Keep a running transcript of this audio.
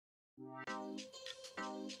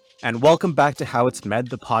and welcome back to How It's Med,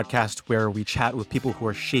 the podcast where we chat with people who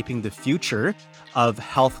are shaping the future of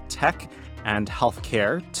health tech and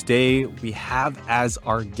healthcare. Today, we have as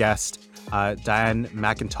our guest Diane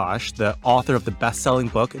McIntosh, the author of the best-selling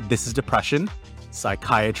book, This is Depression,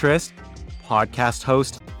 psychiatrist, podcast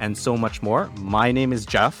host, and so much more. My name is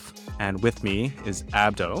Jeff, and with me is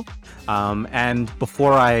Abdo. And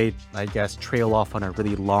before I guess, trail off on a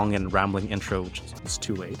really long and rambling intro, which is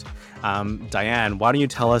too late, Diane, why don't you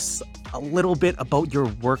tell us a little bit about your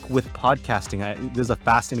work with podcasting? There's a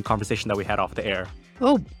fascinating conversation that we had off the air.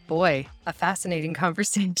 Oh boy, a fascinating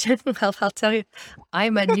conversation. Well, I'll tell you,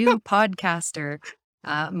 I'm a new podcaster.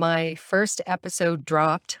 My first episode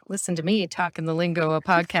dropped. Listen to me talking the lingo of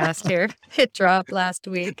podcast here. It dropped last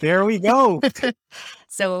week. There we go.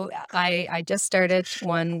 So I just started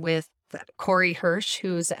one with Corey Hirsch,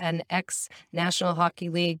 who's an ex-National Hockey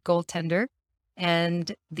League goaltender.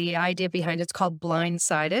 And the idea behind it's called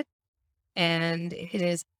Blindsided. And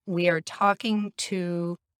we are talking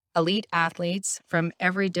to elite athletes from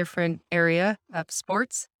every different area of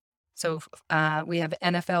sports. So we have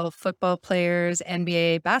NFL football players,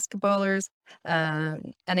 NBA basketballers,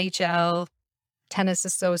 NHL, Tennis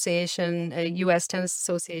Association, U.S. Tennis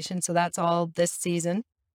Association. So that's all this season.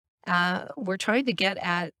 We're trying to get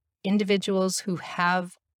at individuals who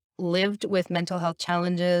have lived with mental health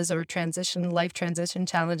challenges or life transition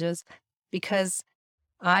challenges, because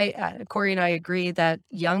Corey and I agree that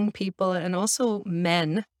young people and also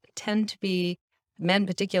men particularly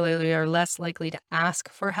are less likely to ask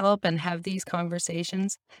for help and have these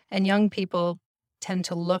conversations. And young people tend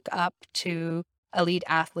to look up to elite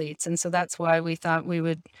athletes. And so that's why we thought we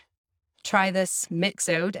would try this mix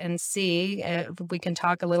out and see if we can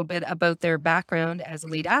talk a little bit about their background as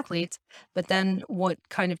elite athletes, but then what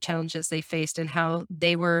kind of challenges they faced and how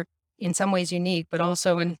they were in some ways unique, but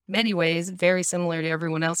also in many ways very similar to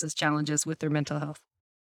everyone else's challenges with their mental health.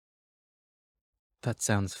 That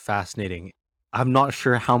sounds fascinating. I'm not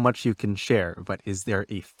sure how much you can share, but is there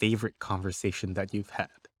a favorite conversation that you've had?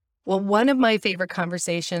 Well, one of my favorite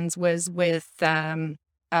conversations was with an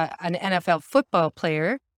NFL football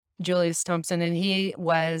player, Julius Thompson, and he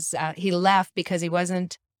left because he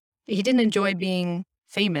didn't enjoy being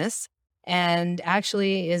famous, and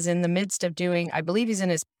actually is in the midst of I believe he's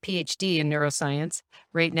in his PhD in neuroscience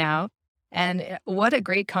right now. And what a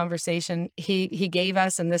great conversation he gave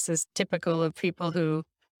us. And this is typical of people who,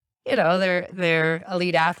 they're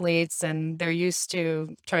elite athletes and they're used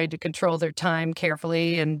to trying to control their time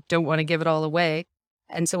carefully and don't want to give it all away.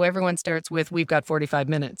 And so everyone starts with, we've got 45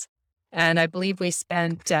 minutes. And I believe we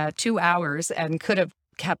spent 2 hours and could have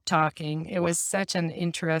kept talking. It was such an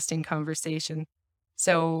interesting conversation.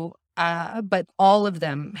 So, but all of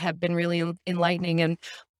them have been really enlightening. And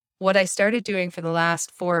what I started doing for the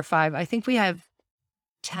last 4 or 5, I think we have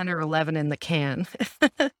 10 or 11 in the can.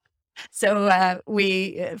 So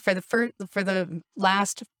for the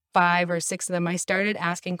last 5 or 6 of them, I started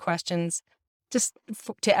asking questions just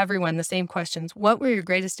to everyone, the same questions. What were your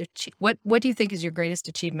greatest what do you think is your greatest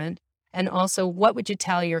achievement? And also, what would you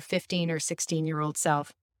tell your 15 or 16-year-old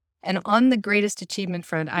self? And on the greatest achievement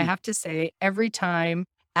front, I have to say, every time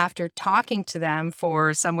after talking to them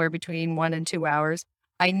for somewhere between 1 and 2 hours,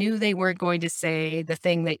 I knew they weren't going to say the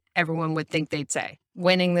thing that everyone would think they'd say,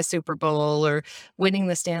 winning the Super Bowl or winning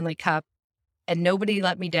the Stanley Cup. And nobody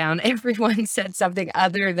let me down. Everyone said something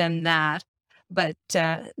other than that. But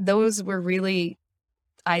those were really,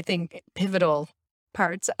 I think, pivotal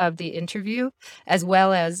parts of the interview, as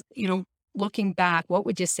well as, looking back, what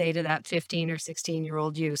would you say to that 15 or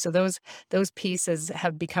 16-year-old you? So those pieces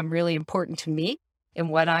have become really important to me in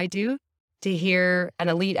what I do. To hear an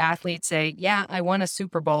elite athlete say, yeah, I won a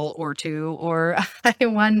Super Bowl or 2, or I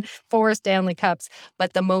won 4 Stanley Cups.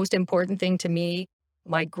 But the most important thing to me,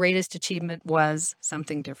 my greatest achievement was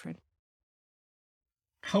something different.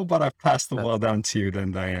 How about I pass the ball down to you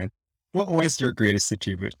then, Diane? What was your greatest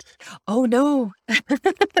achievement? Oh, no.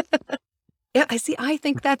 Yeah, I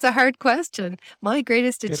think that's a hard question. My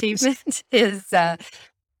greatest achievement is,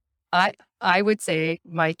 I would say,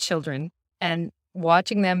 my children and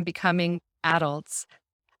watching them becoming adults.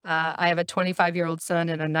 I have a 25-year-old son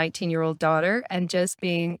and a 19-year-old daughter, and just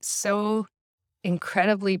being so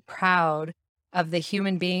incredibly proud of the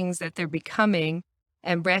human beings that they're becoming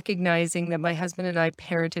and recognizing that my husband and I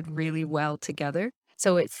parented really well together.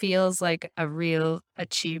 So it feels like a real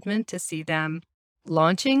achievement to see them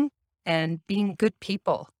launching and being good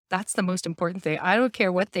people. That's the most important thing. I don't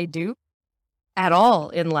care what they do at all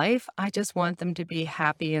in life. I just want them to be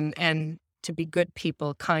happy and to be good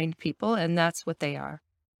people, kind people, and that's what they are.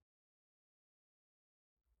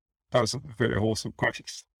 That was a very wholesome question.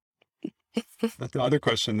 But the other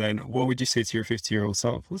question then, what would you say to your 50-year-old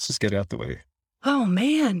self? Let's just get it out the way. Oh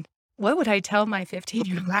man, what would I tell my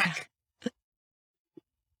 15-year-old?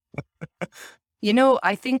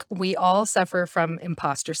 I think we all suffer from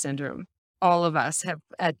imposter syndrome. All of us have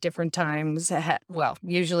at different times. Well,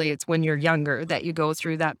 usually it's when you're younger that you go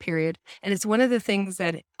through that period. And it's one of the things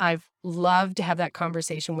that I've loved to have that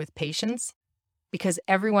conversation with patients, because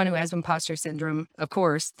everyone who has imposter syndrome, of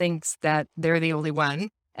course, thinks that they're the only one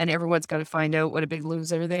and everyone's got to find out what a big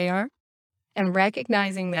loser they are. And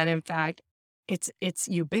recognizing that, in fact, it's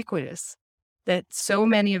ubiquitous, that so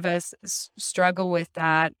many of us struggle with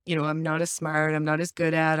that. I'm not as smart, I'm not as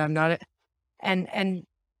good at, and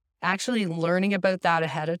actually learning about that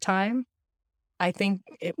ahead of time, I think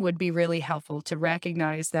it would be really helpful to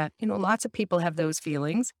recognize that, lots of people have those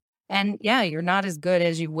feelings. And yeah, you're not as good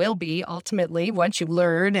as you will be ultimately once you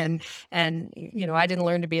learn. And I didn't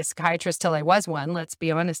learn to be a psychiatrist till I was one, let's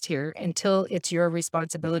be honest here, until it's your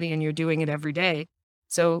responsibility and you're doing it every day.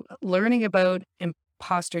 So learning about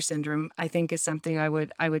imposter syndrome, I think, is something I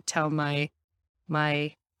would tell my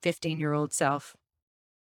 15-year-old self.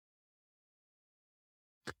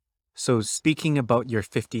 So speaking about your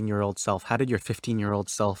 15-year-old self, how did your 15-year-old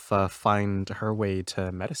self find her way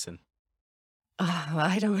to medicine?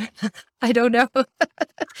 I don't, I don't know.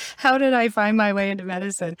 How did I find my way into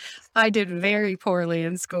medicine? I did very poorly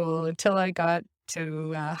in school until I got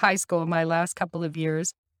to high school, my last couple of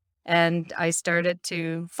years. And I started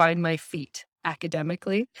to find my feet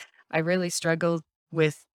academically. I really struggled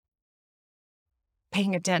with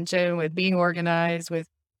paying attention, with being organized, with,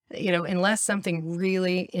 unless something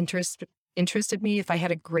really interested me. If I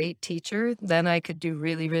had a great teacher, then I could do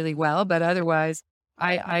really, really well. But otherwise,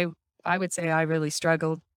 I would say I really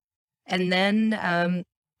struggled. And then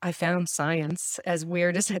I found science, as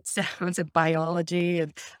weird as it sounds, at biology.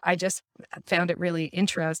 And I just found it really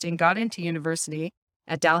interesting. Got into university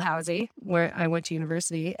at Dalhousie, where I went to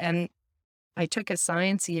university. And I took a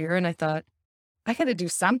science year and I thought, I got to do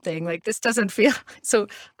something. Like, this doesn't feel. So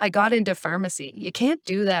I got into pharmacy. You can't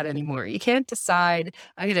do that anymore. You can't decide,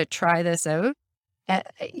 I'm going to try this out.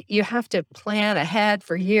 You have to plan ahead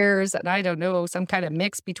for years. And I don't know, some kind of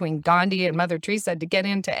mix between Gandhi and Mother Teresa to get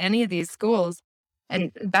into any of these schools.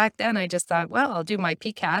 And back then I just thought, well, I'll do my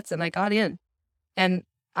PCATs, and I got in. And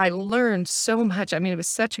I learned so much. I mean, it was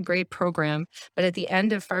such a great program. But at the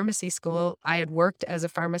end of pharmacy school, I had worked as a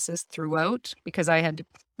pharmacist throughout because I had,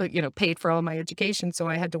 paid for all my education. So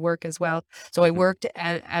I had to work as well. So I worked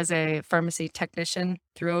as a pharmacy technician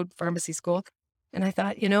throughout pharmacy school. And I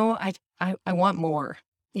thought, I want more.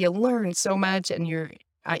 You learn so much, and you're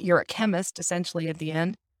a chemist essentially at the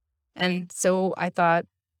end. And so I thought,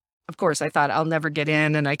 I'll never get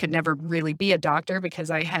in, and I could never really be a doctor because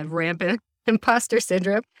I had rampant imposter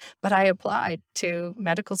syndrome. But I applied to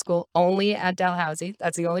medical school only at Dalhousie.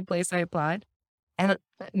 That's the only place I applied. And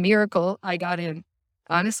miracle, I got in.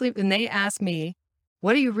 Honestly, when they asked me,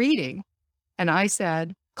 what are you reading? And I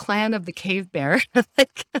said, Clan of the Cave Bear,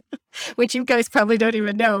 which you guys probably don't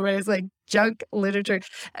even know, but it's like junk literature.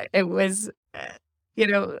 It was,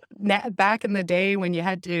 back in the day when you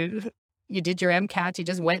did your MCAT, you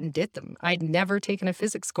just went and did them. I'd never taken a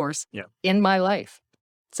physics course in my life.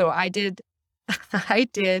 So I did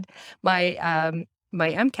my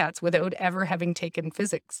MCATs without ever having taken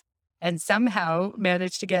physics, and somehow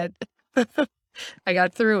managed to get, I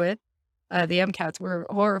got through it. The MCATs were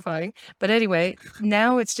horrifying. But anyway,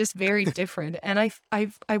 now it's just very different. And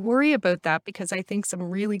I worry about that because I think some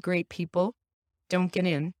really great people don't get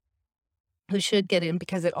in, who should get in,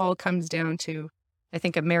 because it all comes down to, I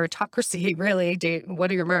think, a meritocracy, really.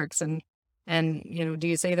 What are your marks? And do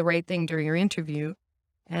you say the right thing during your interview?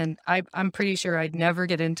 And I'm pretty sure I'd never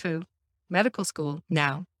get into medical school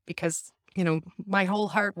now because, my whole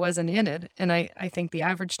heart wasn't in it. And I think the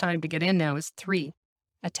average time to get in now is 3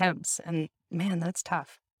 attempts. And man, that's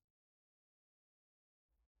tough.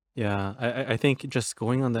 Yeah, I think just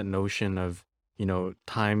going on that notion of,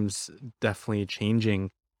 times definitely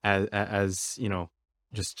changing as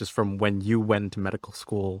just from when you went to medical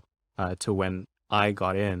school to when I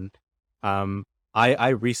got in. I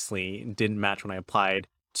recently didn't match when I applied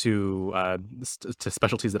to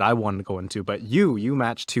specialties that I wanted to go into, but you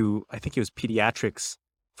matched to, I think it was pediatrics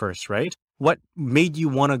first, right? What made you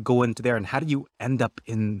want to go into there, and how did you end up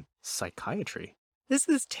in psychiatry? This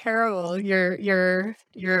is terrible. You're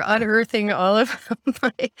unearthing all of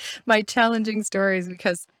my challenging stories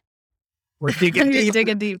because We're digging you're deep.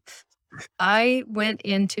 digging deep. I went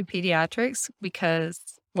into pediatrics because,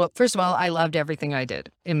 well, first of all, I loved everything I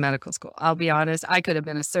did in medical school. I'll be honest. I could have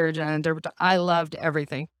been a surgeon. I loved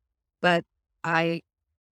everything. But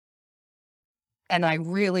and I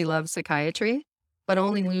really love psychiatry, but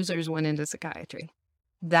only losers went into psychiatry.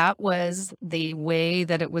 That was the way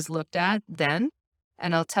that it was looked at then.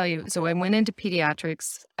 And I'll tell you, so I went into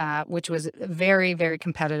pediatrics, which was very, very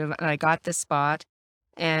competitive, and I got this spot.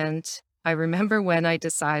 And I remember when I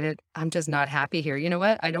decided I'm just not happy here. You know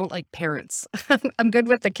what? I don't like parents. I'm good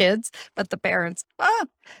with the kids, but the parents.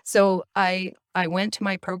 So I went to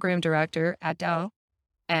my program director at Dell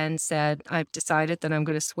and said, I've decided that I'm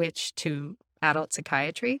going to switch to adult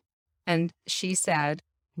psychiatry. And she said,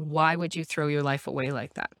 why would you throw your life away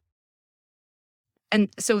like that? And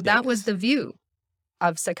so that was Yikes. the view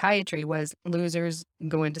of psychiatry, was losers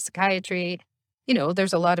go into psychiatry. You know,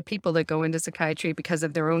 there's a lot of people that go into psychiatry because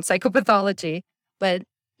of their own psychopathology, but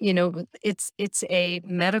you know, it's a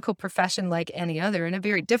medical profession like any other, and a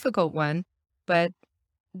very difficult one. But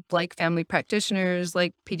like family practitioners,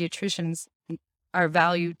 like pediatricians, our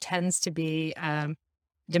value tends to be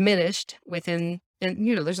diminished within, and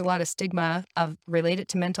you know, there's a lot of stigma of related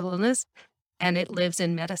to mental illness, and it lives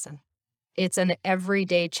in medicine. It's an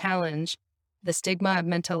everyday challenge, the stigma of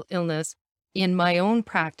mental illness in my own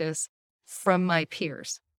practice from my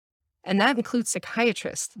peers. And that includes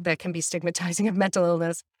psychiatrists that can be stigmatizing of mental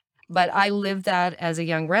illness. But I lived that as a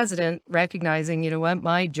young resident, recognizing, you know what,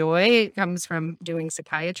 my joy comes from doing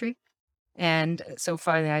psychiatry. And so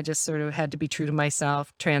finally, I just sort of had to be true to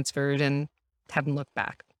myself, transferred, and haven't looked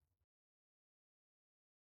back.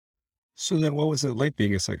 So then what was it like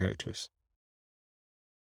being a psychiatrist?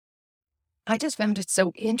 I just found it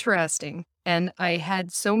so interesting. And I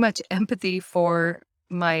had so much empathy for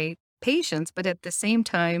my patients, but at the same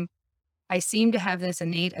time, I seemed to have this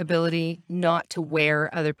innate ability not to wear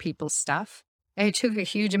other people's stuff. I took a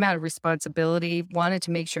huge amount of responsibility, wanted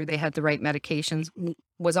to make sure they had the right medications,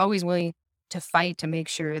 was always willing to fight to make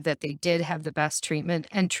sure that they did have the best treatment,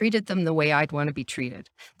 and treated them the way I'd want to be treated,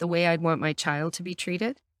 the way I'd want my child to be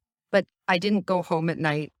treated. But I didn't go home at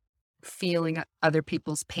night feeling other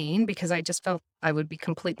people's pain, because I just felt I would be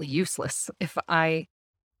completely useless if I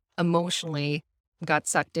emotionally got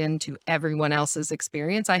sucked into everyone else's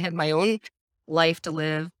experience. I had my own life to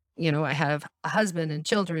live. You know, I have a husband and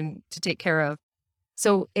children to take care of.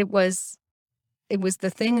 So it was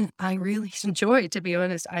the thing I really enjoyed, to be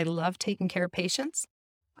honest. I love taking care of patients.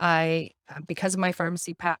 Because of my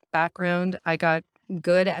pharmacy background, I got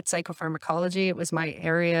good at psychopharmacology. It was my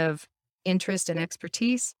area of interest and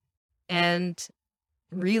expertise. And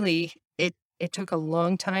really, it took a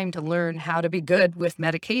long time to learn how to be good with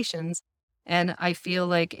medications. And I feel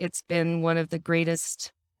like it's been one of the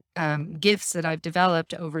greatest gifts that I've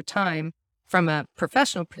developed over time from a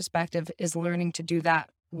professional perspective, is learning to do that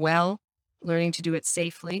well, learning to do it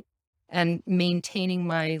safely, and maintaining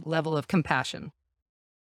my level of compassion.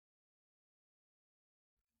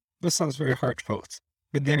 This sounds very heartfelt.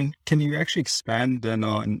 But then can you actually expand then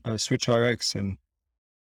on SwitchRx and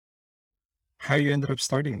how you ended up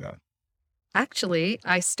starting that? Actually,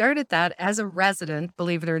 I started that as a resident,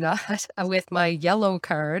 believe it or not, with my yellow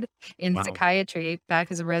card in Wow. psychiatry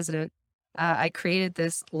back as a resident. I created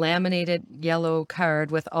this laminated yellow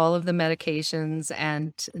card with all of the medications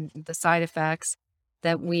and the side effects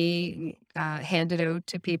that we handed out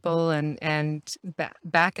to people. And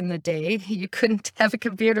back in the day, you couldn't have a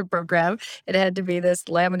computer program. It had to be this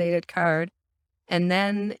laminated card. And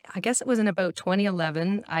then I guess it was in about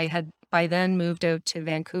 2011, I had by then moved out to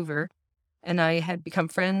Vancouver, and I had become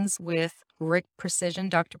friends with Rick Precision.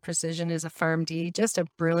 Dr. Precision is a PharmD, just a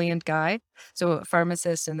brilliant guy. So a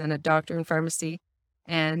pharmacist and then a doctor in pharmacy.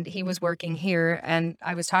 And he was working here. And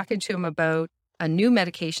I was talking to him about a new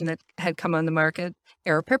medication that had come on the market,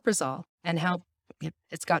 aripiprazole, and how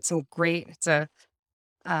it's got some great, it's a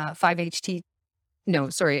 5-HT, no,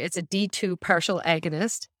 sorry, it's a D2 partial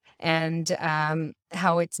agonist, and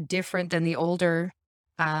how it's different than the older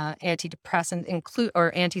antidepressant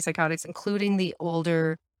or antipsychotics, including the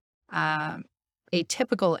older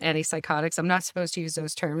atypical antipsychotics. I'm not supposed to use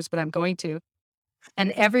those terms, but I'm going to.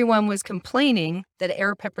 And everyone was complaining that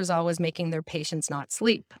aripiprazole was making their patients not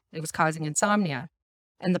sleep. It was causing insomnia.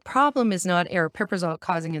 And the problem is not aripiprazole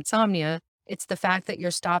causing insomnia. It's the fact that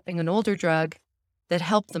you're stopping an older drug that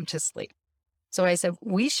helped them to sleep. So I said,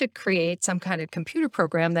 we should create some kind of computer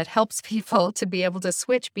program that helps people to be able to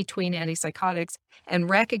switch between antipsychotics and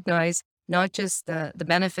recognize not just the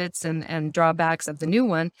benefits and drawbacks of the new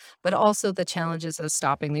one, but also the challenges of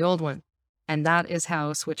stopping the old one. And that is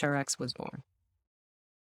how SwitchRx was born.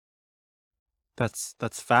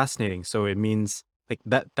 That's fascinating. So it means like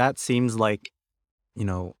that seems like, you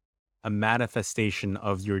know, a manifestation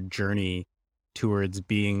of your journey towards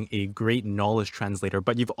being a great knowledge translator.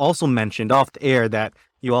 But you've also mentioned off the air that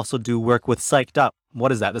you also do work with Psyched Up.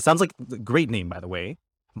 What is that? That sounds like a great name, by the way.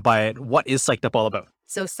 But what is Psyched Up all about?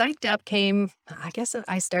 So Psyched Up came, I guess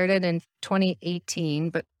I started in 2018,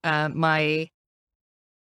 but my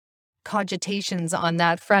cogitations on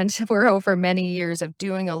that front were over many years of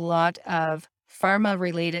doing a lot of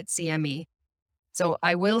pharma-related CME. So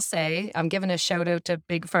I will say, I'm giving a shout out to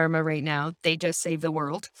Big Pharma right now. They just saved the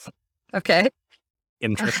world. Okay.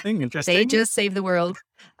 Interesting. They just saved the world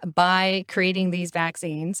by creating these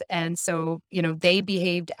vaccines. And so, they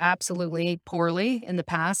behaved absolutely poorly in the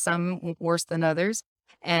past, some worse than others.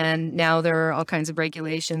 And now there are all kinds of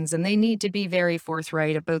regulations, and they need to be very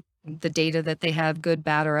forthright about the data that they have, good,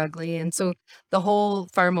 bad, or ugly. And so the whole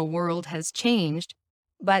pharma world has changed.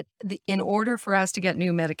 But in order for us to get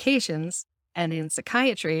new medications, and in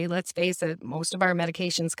psychiatry, let's face it, most of our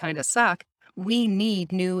medications kind of suck. We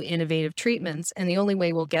need new innovative treatments. And the only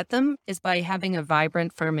way we'll get them is by having a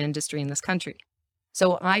vibrant pharma industry in this country.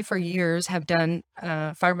 So I, for years, have done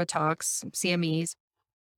pharma talks, CMEs,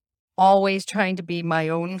 always trying to be my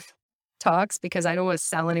own talks because I don't want to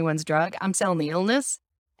sell anyone's drug. I'm selling the illness.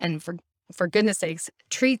 And for goodness sakes,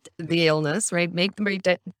 treat the illness, right? Make the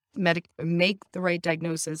right make the right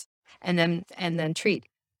diagnosis and then treat.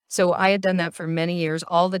 So I had done that for many years,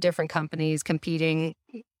 all the different companies, competing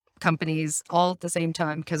companies all at the same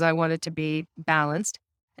time because I wanted to be balanced.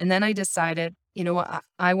 And then I decided,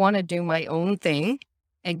 I want to do my own thing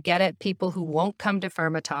and get at people who won't come to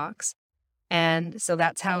pharma talks. And so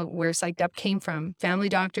that's where Psyched Up came from. Family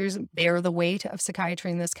doctors bear the weight of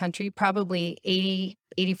psychiatry in this country. Probably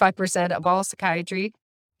 85% of all psychiatry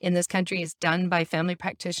in this country is done by family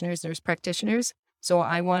practitioners, nurse practitioners. So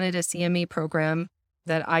I wanted a CME program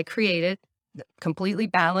that I created, completely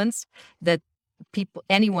balanced, that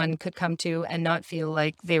anyone could come to and not feel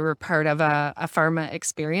like they were part of a pharma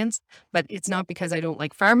experience. But it's not because I don't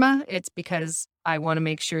like pharma. It's because I want to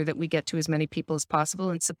make sure that we get to as many people as possible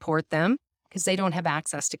and support them because they don't have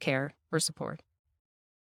access to care or support.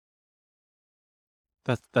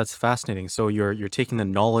 That's fascinating. So you're taking the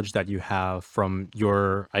knowledge that you have from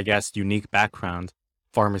your, I guess, unique background,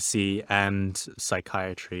 pharmacy and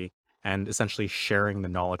psychiatry, and essentially sharing the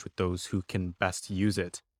knowledge with those who can best use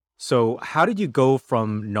it. So how did you go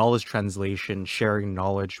from knowledge translation, sharing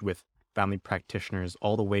knowledge with family practitioners,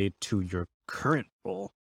 all the way to your current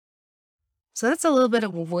role? So that's a little bit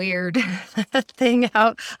of a weird thing.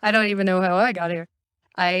 How I don't even know how I got here.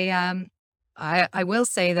 I will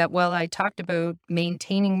say that while I talked about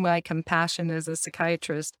maintaining my compassion as a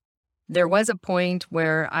psychiatrist, there was a point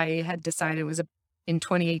where I had decided in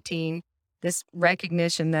 2018, this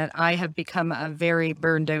recognition that I have become a very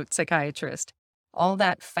burned out psychiatrist. All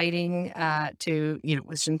that fighting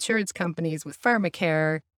with insurance companies, with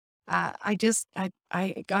pharmacare,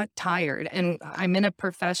 I got tired. And I'm in a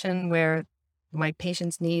profession where my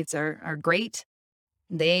patients' needs are great.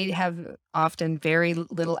 They have often very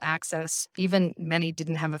little access. Even many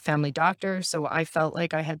didn't have a family doctor. So I felt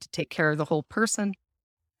like I had to take care of the whole person.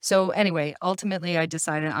 So anyway, ultimately, I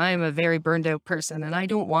decided I am a very burned out person and I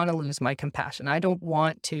don't want to lose my compassion. I don't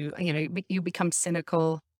want to, you become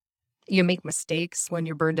cynical. You make mistakes when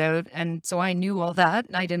you're burned out. And so I knew all that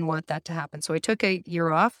and I didn't want that to happen. So I took a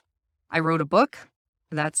year off. I wrote a book.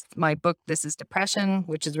 That's my book, This is Depression,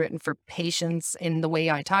 which is written for patients in the way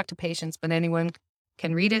I talk to patients, but anyone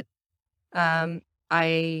can read it. And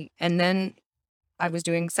then I was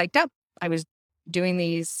doing Psyched Up. I was doing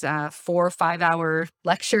these 4 or 5 hour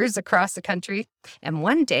lectures across the country. And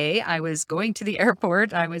one day I was going to the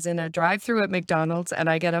airport. I was in a drive-through at McDonald's and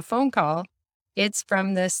I get a phone call. It's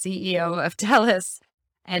from the CEO of TELUS.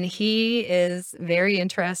 And he is very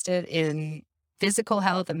interested in physical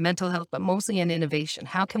health and mental health, but mostly in innovation.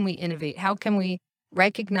 How can we innovate? How can we,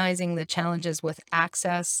 recognizing the challenges with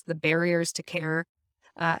access, the barriers to care,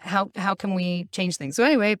 how can we change things? So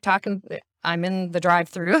anyway, I'm in the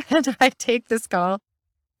drive-through and I take this call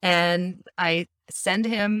and I send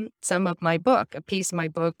him some of my book, a piece of my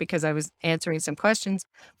book, because I was answering some questions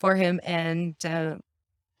for him. And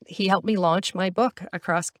he helped me launch my book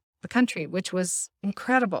across the country, which was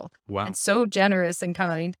incredible. Wow. And so generous and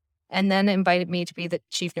kind. And then invited me to be the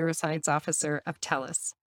chief neuroscience officer of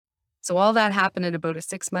TELUS. So all that happened in about a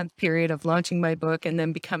 6-month period of launching my book and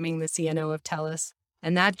then becoming the CNO of TELUS.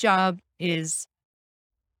 And that job is,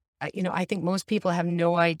 I think most people have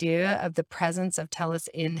no idea of the presence of TELUS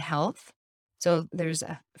in health. So there's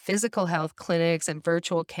physical health clinics and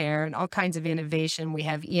virtual care and all kinds of innovation. We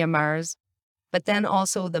have EMRs, but then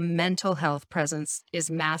also the mental health presence is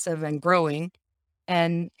massive and growing.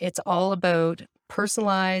 And it's all about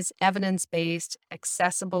personalized, evidence-based,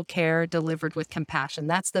 accessible care delivered with compassion.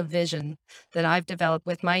 That's the vision that I've developed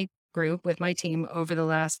with my group, with my team over the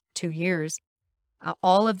last 2 years.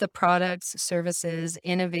 All of the products, services,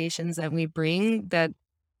 innovations that we bring that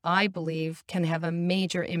I believe can have a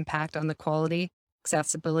major impact on the quality,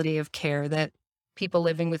 accessibility of care that people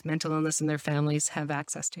living with mental illness and their families have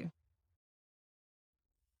access to.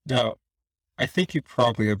 Now, I think you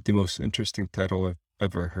probably have the most interesting title I've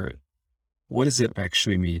ever heard. What does it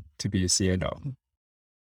actually mean to be a CNO?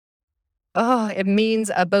 Oh, it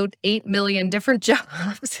means about 8 million different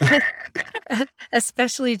jobs,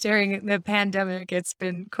 especially during the pandemic. It's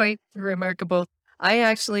been quite remarkable. I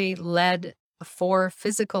actually led 4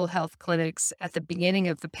 physical health clinics at the beginning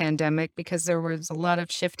of the pandemic because there was a lot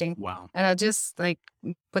of shifting. Wow. And I'll just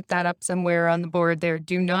put that up somewhere on the board there.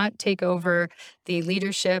 Do not take over the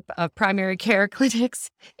leadership of primary care clinics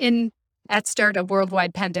at start of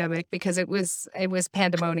worldwide pandemic because it was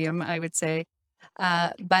pandemonium, I would say.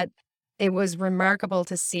 But it was remarkable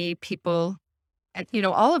to see people,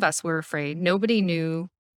 all of us were afraid. Nobody knew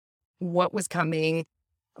what was coming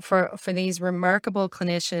for these remarkable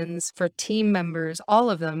clinicians, for team members, all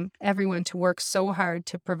of them, everyone to work so hard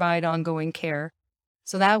to provide ongoing care.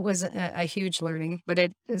 So that was a huge learning.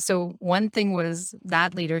 So one thing was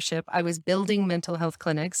that leadership. I was building mental health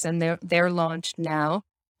clinics and they're launched now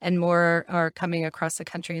and more are coming across the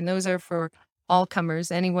country. And those are for all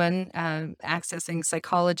comers, anyone accessing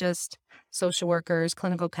psychologists, social workers,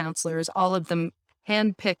 clinical counselors, all of them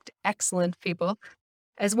handpicked excellent people,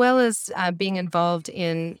 as well as being involved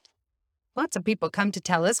in lots of people come to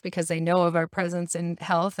TELUS because they know of our presence in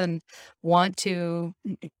health and want to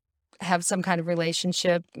have some kind of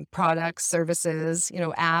relationship, products, services,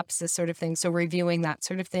 apps, this sort of thing. So reviewing that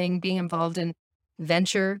sort of thing, being involved in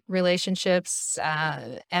venture relationships,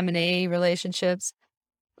 M&A relationships.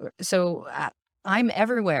 So I'm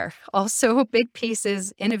everywhere. Also, big piece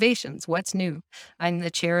is innovations. What's new? I'm the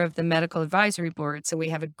chair of the medical advisory board. So we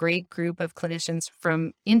have a great group of clinicians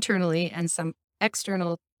from internally and some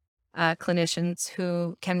external clinicians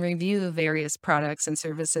who can review various products and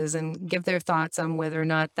services and give their thoughts on whether or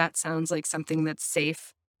not that sounds like something that's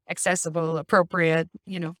safe, accessible, appropriate,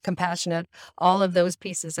 compassionate, all of those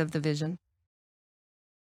pieces of the vision.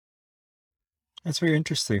 That's very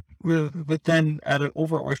interesting. Well, but then at an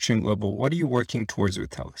overarching level, what are you working towards with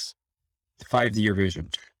TELUS? The 5-year vision.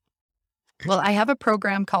 Well, I have a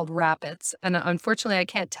program called Rapids, and unfortunately, I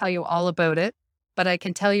can't tell you all about it, but I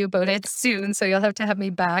can tell you about it soon. So you'll have to have me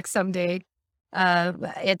back someday.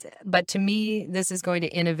 But to me, this is going to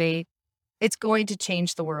innovate. It's going to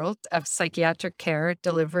change the world of psychiatric care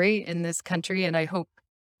delivery in this country, and I hope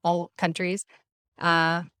all countries.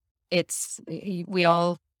 We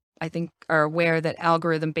all, I think, are aware that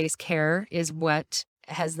algorithm-based care is what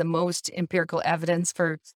has the most empirical evidence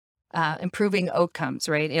for improving outcomes,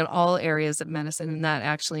 right, in all areas of medicine, and that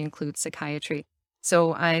actually includes psychiatry.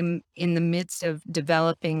 So I'm in the midst of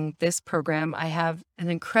developing this program. I have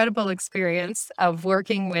an incredible experience of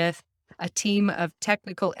working with a team of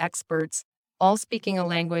technical experts, all speaking a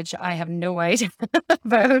language I have no idea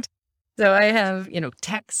about. So I have,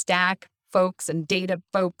 tech stack folks and data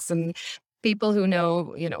folks and people who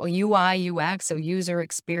know, UI, UX, so user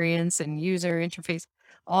experience and user interface,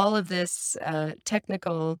 all of this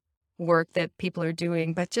technical work that people are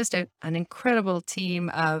doing, but just an incredible team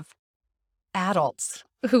of adults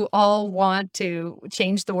who all want to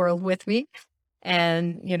change the world with me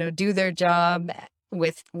and, do their job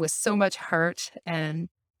with so much heart. And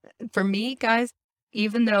for me, guys,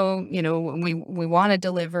 even though, we want to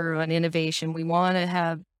deliver on innovation, we want to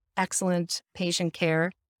have excellent patient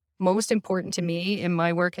care, most important to me in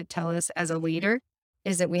my work at TELUS as a leader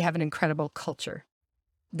is that we have an incredible culture,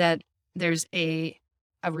 that there's a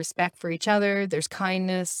respect for each other, there's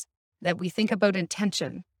kindness, that we think about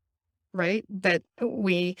intention, right? That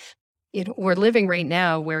we're living right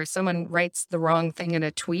now where someone writes the wrong thing in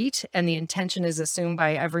a tweet and the intention is assumed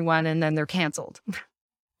by everyone and then they're canceled.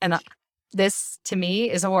 And this to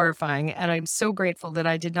me is horrifying. And I'm so grateful that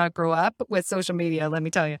I did not grow up with social media, let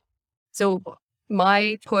me tell you. So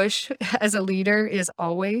my push as a leader is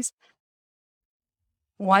always,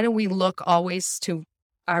 why don't we look always to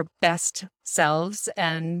our best selves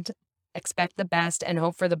and expect the best and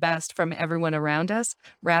hope for the best from everyone around us,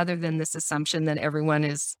 rather than this assumption that everyone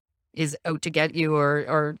is out to get you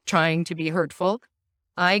or trying to be hurtful.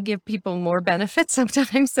 I give people more benefits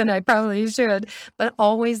sometimes than I probably should, but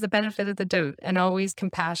always the benefit of the doubt and always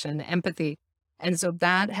compassion, empathy. And so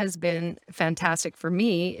that has been fantastic for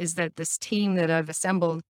me, is that this team that I've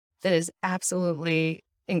assembled that is absolutely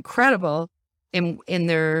incredible in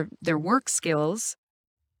their work skills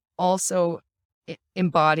also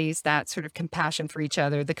embodies that sort of compassion for each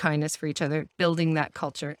other, the kindness for each other, building that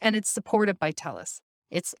culture. And it's supported by TELUS.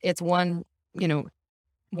 It's one,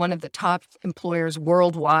 one of the top employers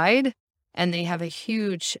worldwide, and they have a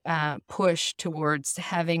huge push towards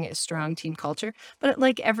having a strong team culture. But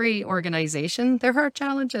like every organization, there are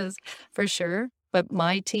challenges for sure. But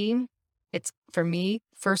my team, it's for me,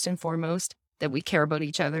 first and foremost, that we care about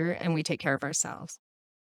each other and we take care of ourselves.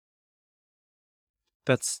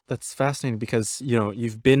 That's fascinating because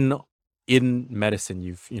you've been in medicine.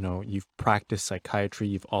 You've practiced psychiatry.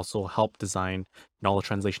 You've also helped design knowledge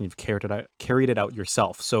translation. You've carried it out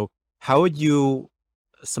yourself. So how would you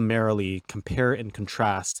summarily compare and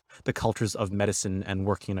contrast the cultures of medicine and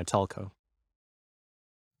working in a telco?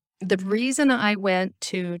 The reason I went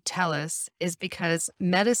to TELUS is because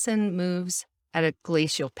medicine moves at a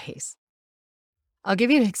glacial pace. I'll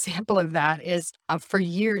give you an example of that is for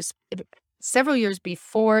years, several years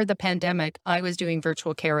before the pandemic, I was doing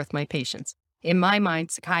virtual care with my patients. In my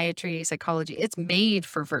mind, psychiatry, psychology, it's made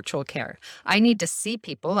for virtual care. I need to see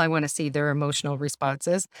people. I want to see their emotional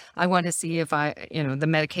responses. I want to see if the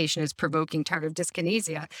medication is provoking tardive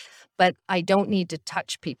dyskinesia, but I don't need to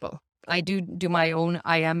touch people. I do my own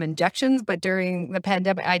IM injections, but during the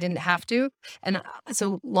pandemic, I didn't have to. And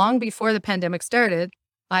so long before the pandemic started,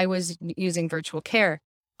 I was using virtual care.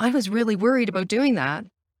 I was really worried about doing that.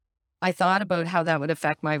 I thought about how that would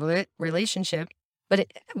affect my relationship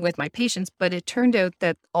with my patients, but it turned out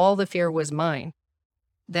that all the fear was mine,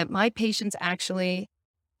 that my patients actually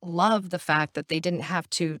loved the fact that they didn't have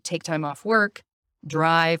to take time off work,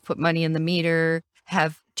 drive, put money in the meter,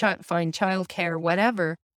 find childcare,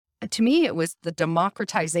 whatever. To me, it was the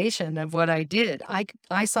democratization of what I did.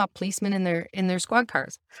 I saw policemen in their squad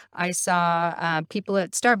cars. I saw people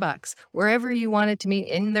at Starbucks, wherever you wanted to meet,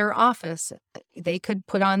 in their office. They could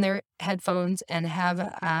put on their headphones and have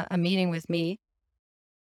a meeting with me,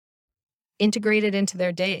 integrated into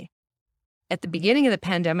their day. At the beginning of the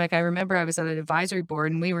pandemic, I remember I was on an advisory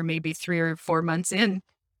board and we were maybe 3 or 4 months in.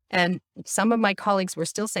 And some of my colleagues were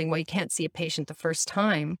still saying, well, you can't see a patient the first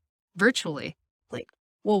time virtually. Like,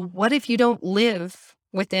 well, what if you don't live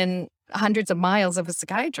within hundreds of miles of a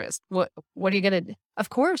psychiatrist? What are you going to do? Of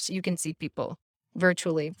course, you can see people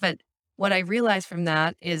virtually. But what I realized from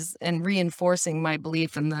that is, and reinforcing my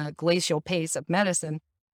belief in the glacial pace of medicine,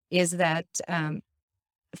 is that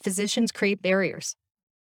physicians create barriers.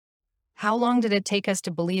 How long did it take us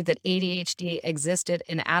to believe that ADHD existed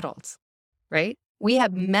in adults, right? We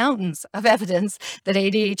have mountains of evidence that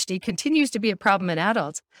ADHD continues to be a problem in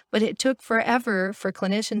adults, but it took forever for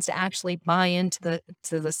clinicians to actually buy into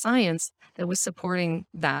the science that was supporting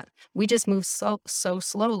that. We just move so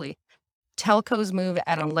slowly. Telcos move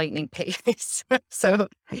at a lightning pace. So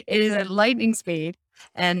it is at lightning speed.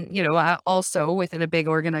 And, also within a big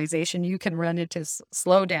organization, you can run into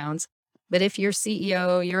slowdowns. But if your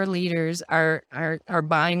CEO, your leaders are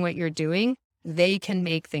buying what you're doing, they can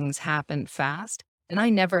make things happen fast. And I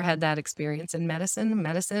never had that experience in medicine.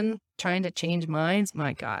 Medicine, trying to change minds,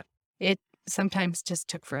 my God, it sometimes just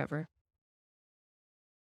took forever.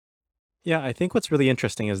 Yeah, I think what's really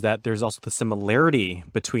interesting is that there's also the similarity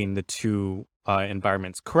between the two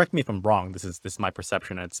environments. Correct me if I'm wrong. This is my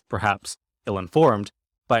perception. It's perhaps ill-informed,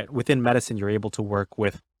 but within medicine, you're able to work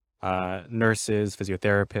with nurses,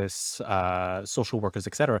 physiotherapists, social workers,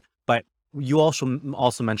 etc. But you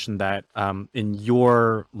also mentioned that in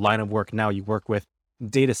your line of work now, you work with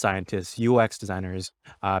data scientists, UX designers,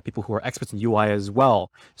 people who are experts in UI as well.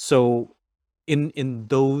 So in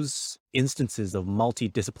those instances of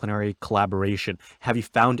multidisciplinary collaboration, have you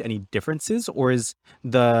found any differences, or is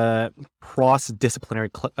the cross-disciplinary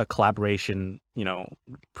collaboration,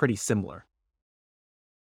 pretty similar?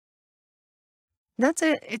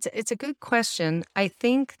 It's a good question. I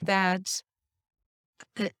think that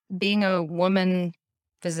being a woman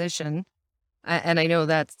physician, and I know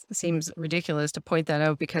that seems ridiculous to point that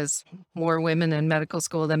out because more women in medical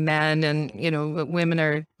school than men, and women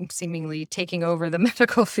are seemingly taking over the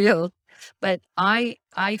medical field. But I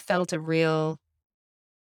felt a real,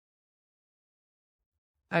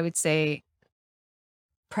 I would say,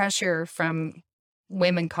 pressure from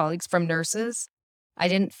women colleagues, from nurses. I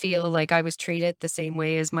didn't feel like I was treated the same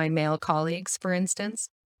way as my male colleagues, for instance.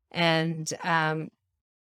 And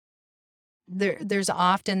there's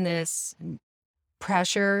often this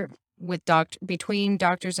pressure between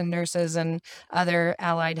doctors and nurses and other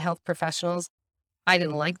allied health professionals. I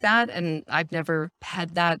didn't like that, and I've never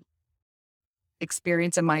had that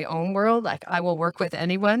experience in my own world. Like, I will work with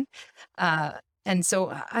anyone, and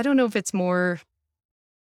so I don't know if it's more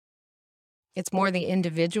the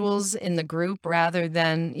individuals in the group rather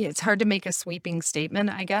than, it's hard to make a sweeping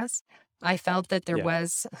statement, I guess. I felt that there Yeah.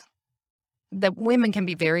 was, that women can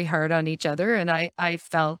be very hard on each other. And I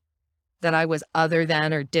felt that I was other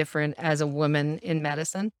than or different as a woman in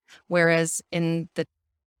medicine. Whereas in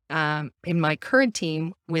my current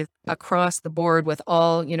team, with across the board, with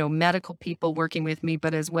all, medical people working with me,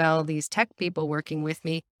 but as well these tech people working with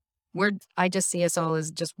me, I just see us all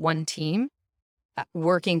as just one team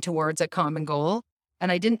working towards a common goal.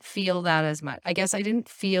 And I didn't feel that as much. I guess I didn't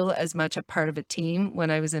feel as much a part of a team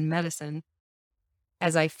when I was in medicine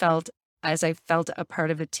as I felt a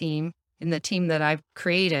part of a team in the team that I've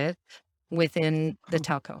created within the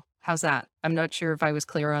telco. How's that? I'm not sure if I was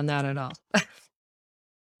clear on that at all.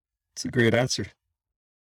 It's a great answer.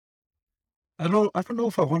 I don't know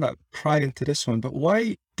if I want to pry into this one, but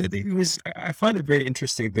why did it was I find it very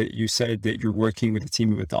interesting that you said that you're working with a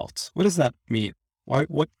team of adults. What does that mean?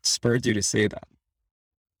 What spurred you to say that?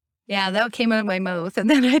 Yeah, that came out of my mouth. And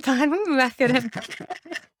then I thought, that could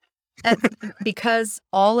have, because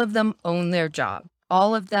all of them own their job.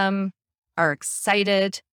 All of them are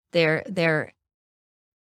excited. They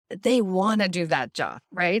want to do that job,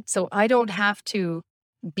 right? So I don't have to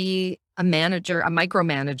be a manager, a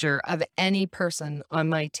micromanager of any person on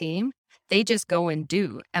my team. They just go and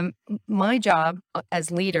do. And my job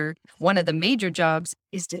as leader, one of the major jobs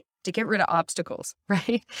is to get rid of obstacles,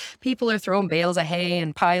 right? People are throwing bales of hay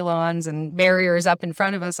and pylons and barriers up in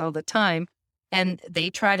front of us all the time. And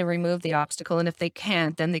they try to remove the obstacle. And if they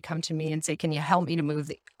can't, then they come to me and say, can you help me to move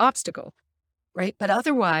the obstacle? Right. But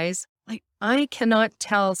otherwise, like, I cannot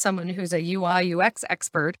tell someone who's a UI UX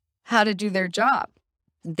expert how to do their job.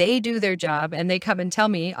 They do their job and they come and tell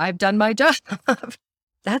me I've done my job.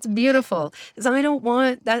 That's beautiful. So I don't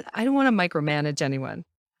want that. I don't want to micromanage anyone.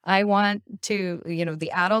 I want to,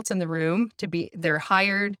 the adults in the room they're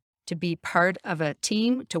hired to be part of a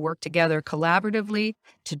team, to work together collaboratively,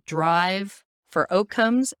 to drive for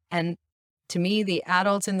outcomes. And to me, the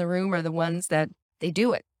adults in the room are the ones that they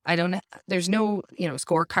do it. There's no,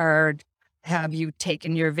 scorecard. Have you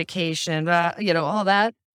taken your vacation? All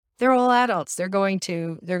that. They're all adults. They're going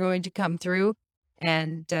to come through,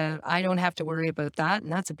 and I don't have to worry about that.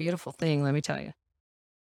 And that's a beautiful thing, let me tell you.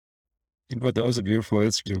 But that was a beautiful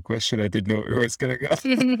answer to a question I didn't know where it's going to go.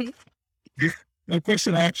 The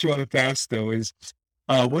question I actually wanted to ask, though, is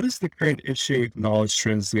what is the current issue with knowledge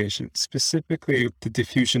translation, specifically the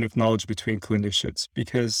diffusion of knowledge between clinicians?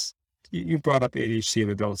 Because you brought up ADHD in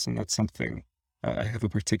adults, and that's something I have a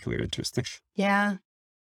particular interest in. Yeah.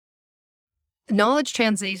 Knowledge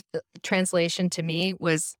translation to me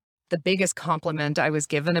was the biggest compliment I was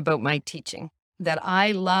given about my teaching, that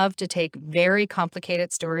I love to take very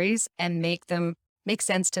complicated stories and make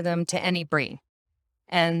sense to them, to any brain.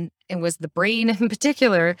 And it was the brain in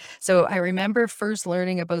particular. So I remember first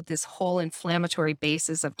learning about this whole inflammatory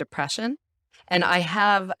basis of depression. And I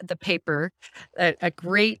have the paper, a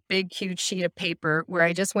great big, huge sheet of paper where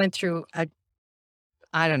I just went through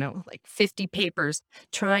like 50 papers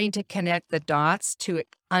trying to connect the dots to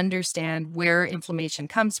understand where inflammation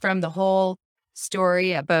comes from, the whole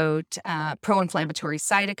story about pro-inflammatory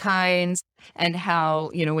cytokines, and how,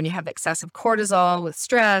 when you have excessive cortisol with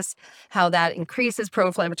stress, how that increases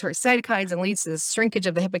pro-inflammatory cytokines and leads to the shrinkage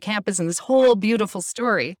of the hippocampus, and this whole beautiful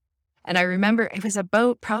story. And I remember it was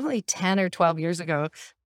about probably 10 or 12 years ago,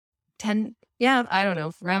 around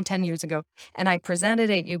 10 years ago. And I presented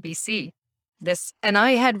at UBC. And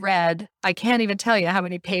I had read, I can't even tell you how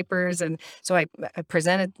many papers. And so I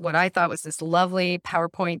presented what I thought was this lovely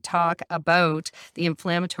PowerPoint talk about the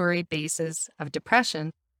inflammatory basis of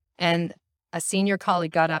depression. And a senior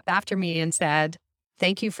colleague got up after me and said,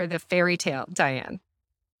 "Thank you for the fairy tale, Diane."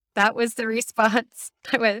 That was the response.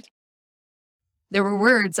 There were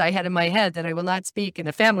words I had in my head that I will not speak in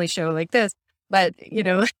a family show like this, but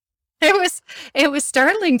it was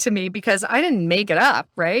startling to me because I didn't make it up,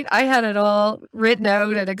 right? I had it all written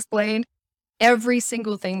out and explained. Every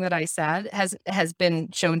single thing that I said has been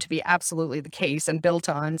shown to be absolutely the case and built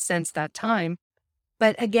on since that time.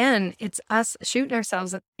 But again, it's us shooting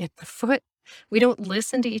ourselves in the foot. We don't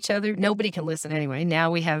listen to each other. Nobody can listen anyway.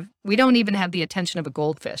 Now we don't even have the attention of a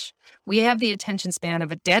goldfish. We have the attention span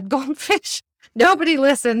of a dead goldfish. Nobody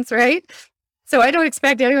listens, right? So I don't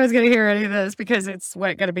expect anyone's going to hear any of this because it's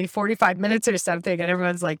going to be 45 minutes or something and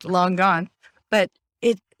everyone's like long gone. But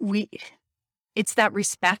it's that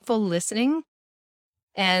respectful listening.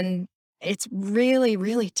 And it's really,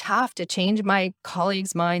 really tough to change my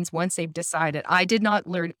colleagues' minds once they've decided. I did not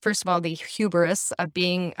learn, first of all, the hubris of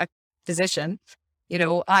being a physician.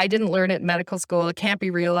 I didn't learn it in medical school. It can't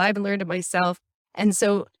be real. I haven't learned it myself. And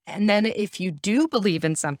then if you do believe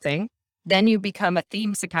in something, then you become a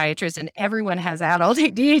theme psychiatrist and everyone has adult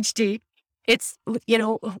ADHD. It's,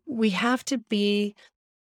 we have to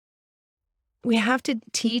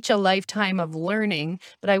teach a lifetime of learning,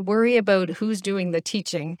 but I worry about who's doing the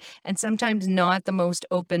teaching, and sometimes not the most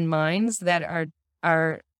open minds that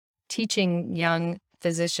are teaching young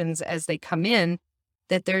physicians as they come in,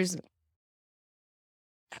 that there's,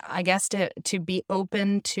 I guess, to be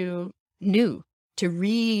open to new, to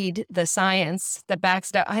read the science that backs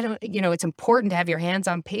it up. It's important to have your hands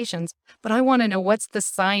on patients, but I want to know what's the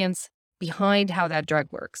science behind how that drug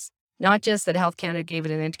works. Not just that Health Canada gave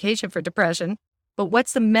it an indication for depression, but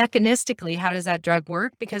what's the mechanistically, how does that drug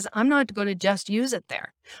work? Because I'm not going to just use it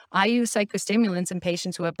there. I use psychostimulants in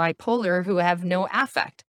patients who have bipolar, who have no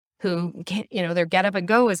affect, who can't, their get up and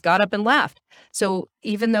go is got up and left. So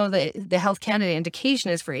even though the Health Canada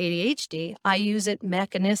indication is for ADHD, I use it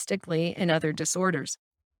mechanistically in other disorders.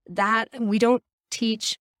 That we don't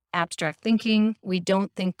teach abstract thinking. We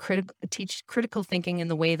don't teach critical thinking in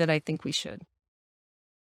the way that I think we should.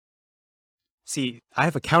 See, I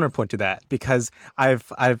have a counterpoint to that because I've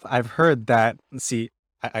heard that. See,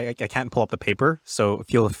 I can't pull up the paper, so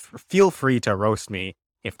feel free to roast me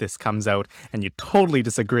if this comes out and you totally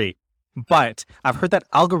disagree. But I've heard that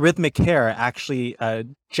algorithmic care actually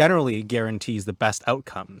generally guarantees the best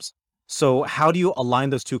outcomes. So how do you align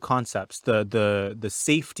those two concepts, the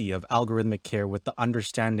safety of algorithmic care with the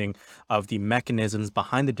understanding of the mechanisms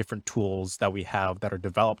behind the different tools that we have that are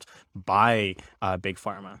developed by big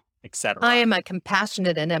pharma, etc.? I am a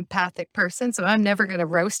compassionate and empathic person, so I'm never going to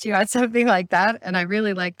roast you on something like that. And I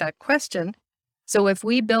really like that question. So if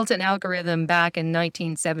we built an algorithm back in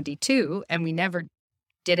 1972 and we never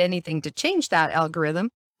did anything to change that algorithm,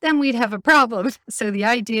 then we'd have a problem. So the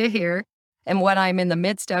idea here, and what I'm in the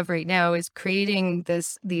midst of right now, is creating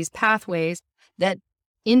these pathways that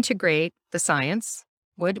integrate the science.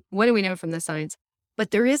 What do we know from the science?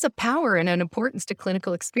 But there is a power and an importance to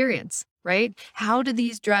clinical experience, right? How do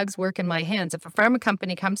these drugs work in my hands? If a pharma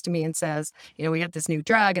company comes to me and says, we got this new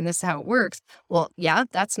drug and this is how it works, well, yeah,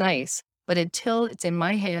 that's nice. But until it's in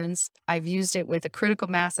my hands, I've used it with a critical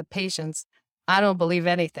mass of patients, I don't believe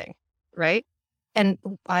anything, right? And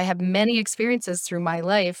I have many experiences through my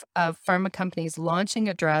life of pharma companies launching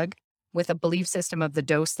a drug with a belief system of the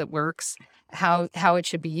dose that works, how it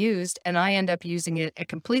should be used. And I end up using it at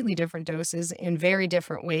completely different doses in very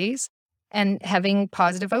different ways and having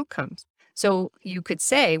positive outcomes. So you could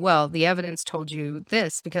say, well, the evidence told you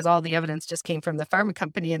this because all the evidence just came from the pharma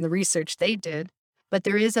company and the research they did. But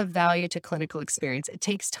there is a value to clinical experience. It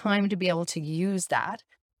takes time to be able to use that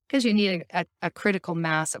because you need a critical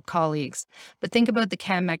mass of colleagues. But think about the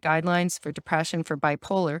CANMET guidelines for depression, for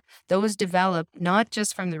bipolar. Those develop not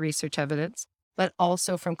just from the research evidence, but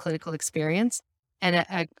also from clinical experience. And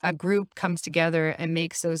a group comes together and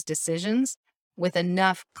makes those decisions with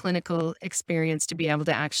enough clinical experience to be able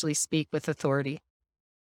to actually speak with authority.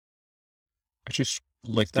 I just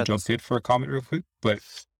like to jump in for a comment real quick, but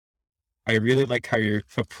I really like how you're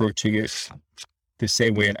approaching it the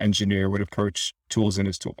same way an engineer would approach tools in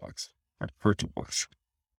his toolbox, or her toolbox.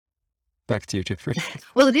 Back to you, Jeffrey.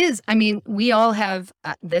 Well, it is. I mean, we all have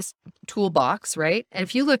this toolbox, right? And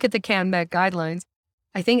if you look at the CANMET guidelines,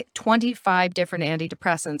 I think 25 different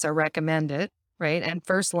antidepressants are recommended, right? And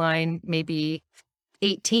first line, maybe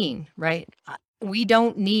 18, right? We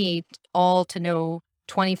don't need all to know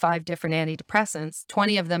 25 different antidepressants,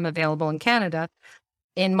 20 of them available in Canada.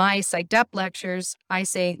 In my Psyched Up lectures, I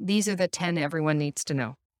say, these are the 10 everyone needs to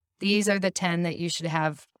know. These are the 10 that you should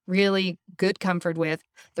have really good comfort with.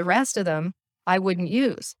 The rest of them, I wouldn't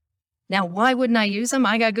use. Now, why wouldn't I use them?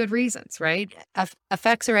 I got good reasons, right?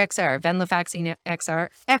 Effexor XR, venlafaxine XR,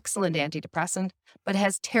 excellent antidepressant, but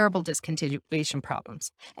has terrible discontinuation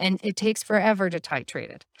problems. And it takes forever to titrate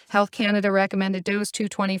it. Health Canada recommended dose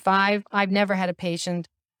 225. I've never had a patient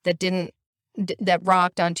that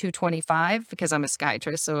rocked on 225 because I'm a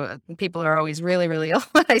psychiatrist. So people are always really, really ill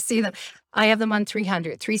when I see them. I have them on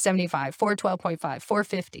 300, 375, 412.5,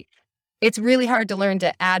 450. It's really hard to learn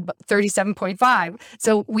to add 37.5.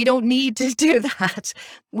 So we don't need to do that.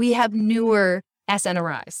 We have newer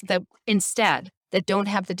SNRIs that don't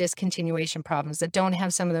have the discontinuation problems, that don't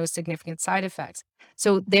have some of those significant side effects.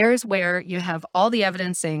 So there's where you have all the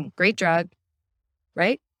evidence saying, great drug,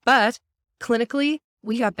 right? But clinically,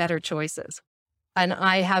 we got better choices. And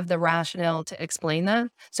I have the rationale to explain that.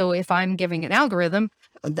 So if I'm giving an algorithm,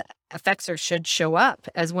 the Effexor should show up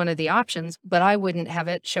as one of the options, but I wouldn't have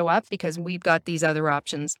it show up because we've got these other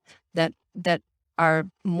options that are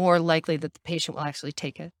more likely that the patient will actually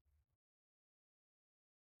take it.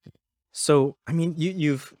 So, I mean,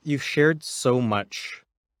 you've shared so much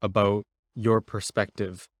about your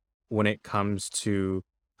perspective when it comes to,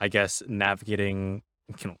 I guess, navigating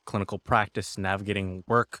clinical practice, navigating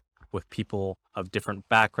work with people of different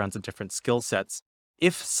backgrounds and different skill sets.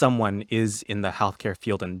 If someone is in the healthcare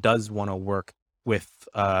field and does want to work with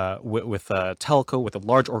a telco, with a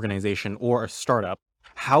large organization or a startup,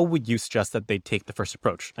 how would you suggest that they take the first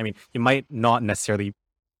approach? I mean, you might not necessarily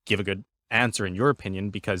give a good answer in your opinion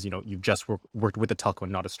because you've just worked with a telco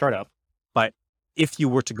and not a startup. But if you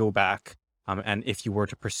were to go back and if you were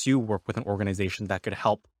to pursue work with an organization that could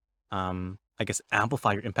help, I guess,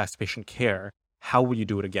 amplify your impact to patient care, how would you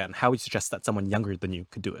do it again? How would you suggest that someone younger than you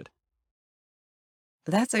could do it?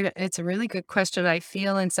 It's a really good question. I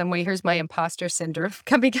feel in some way, here's my imposter syndrome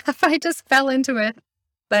coming up. I just fell into it.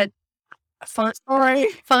 But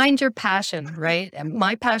find your passion, right? And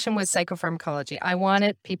my passion was psychopharmacology. I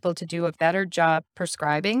wanted people to do a better job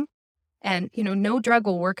prescribing. And, no drug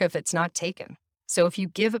will work if it's not taken. So if you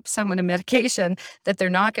give someone a medication that they're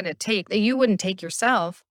not going to take, that you wouldn't take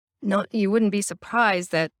yourself, you wouldn't be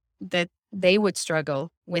surprised that they would struggle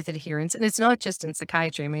with adherence. And it's not just in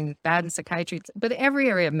psychiatry. I mean, bad in psychiatry, but every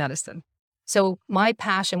area of medicine. So my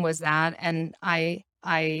passion was that. And I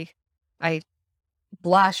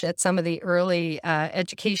blush at some of the early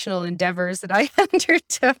educational endeavors that I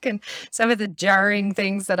undertook and some of the jarring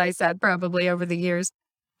things that I said probably over the years.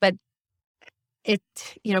 But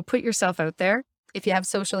put yourself out there. If you have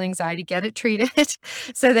social anxiety, get it treated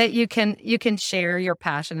so that you can share your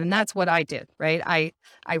passion. And that's what I did, right?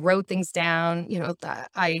 I wrote things down.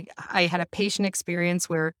 I had a patient experience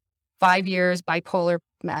where 5 years bipolar,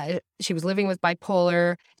 she was living with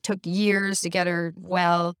bipolar, took years to get her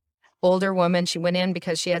well. Older woman, she went in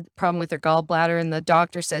because she had a problem with her gallbladder and the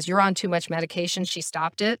doctor says, you're on too much medication. She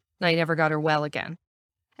stopped it and I never got her well again.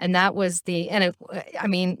 And that was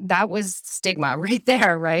that was stigma right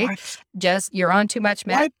there, right? What? Just you're on too much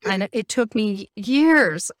med. And it took me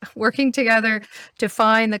years working together to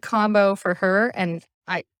find the combo for her. And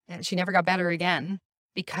she never got better again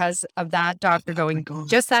because of that doctor going,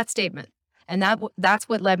 just that statement. And that's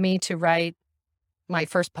what led me to write my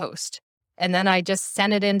first post. And then I just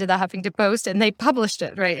sent it into the Huffington Post and they published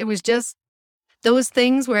it, right? It was just those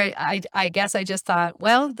things where I guess I just thought,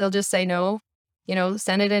 well, they'll just say no.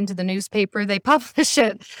 Send it into the newspaper, they publish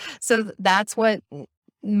it. So that's what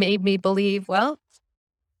made me believe, well,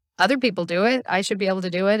 other people do it. I should be able to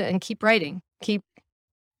do it and keep writing.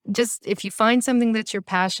 If you find something that's your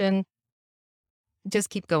passion, just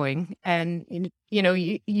keep going. And,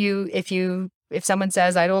 if someone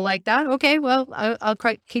says, I don't like that, okay, well, I'll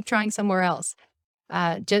keep trying somewhere else.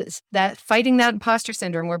 Just that fighting that imposter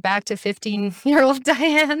syndrome. We're back to 15-year-old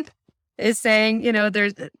Diane is saying,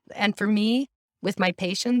 and for me, with my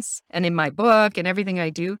patients and in my book and everything I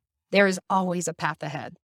do, there is always a path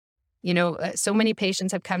ahead. So many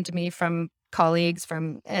patients have come to me from colleagues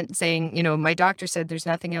and saying, my doctor said there's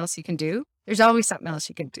nothing else you can do. There's always something else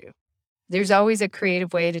you can do. There's always a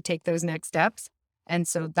creative way to take those next steps. And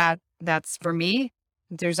so that's for me,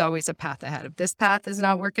 there's always a path ahead. If this path is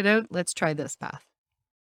not working out, let's try this path.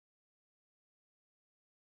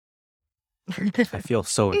 I feel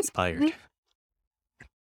so inspired.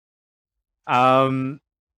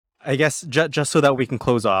 I guess just so that we can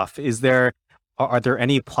close off, are there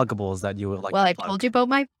any pluggables that you would like? Well, to I plug? told you about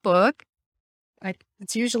my book.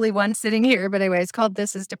 It's usually one sitting here, but anyway, it's called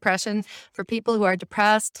This is Depression for people who are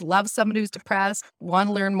depressed, love someone who's depressed, want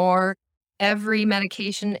to learn more, every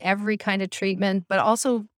medication, every kind of treatment, but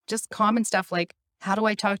also just common stuff like how do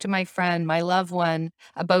I talk to my friend, my loved one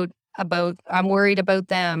about I'm worried about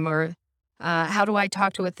them, or how do I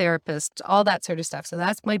talk to a therapist, all that sort of stuff. So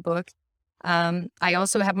that's my book. I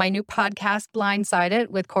also have my new podcast, Blindsided,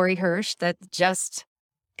 with Corey Hirsch, that's just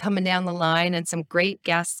coming down the line, and some great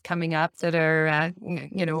guests coming up that are,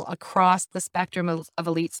 across the spectrum of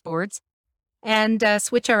elite sports. And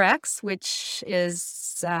SwitchRx, which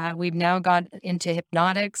is, we've now got into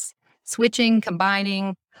hypnotics, switching,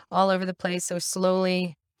 combining all over the place. So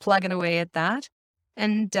slowly plugging away at that.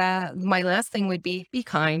 And my last thing would be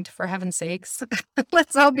kind, for heaven's sakes.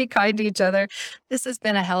 Let's all be kind to each other. This has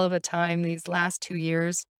been a hell of a time these last 2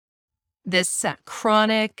 years. This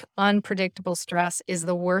chronic, unpredictable stress is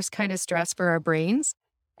the worst kind of stress for our brains.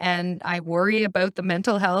 And I worry about the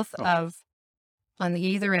mental health of, on the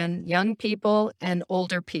either end, young people and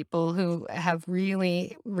older people who have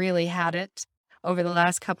really, really had it over the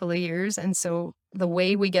last couple of years. And so the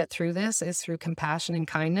way we get through this is through compassion and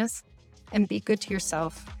kindness. And be good to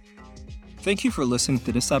yourself. Thank you for listening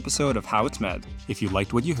to this episode of How It's Med. If you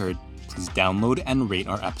liked what you heard, please download and rate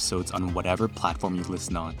our episodes on whatever platform you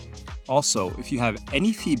listen on. Also, if you have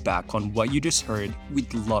any feedback on what you just heard,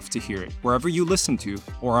 we'd love to hear it wherever you listen to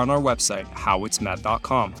or on our website,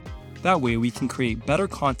 howitsmed.com. That way we can create better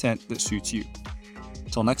content that suits you.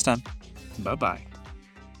 Until next time, bye bye.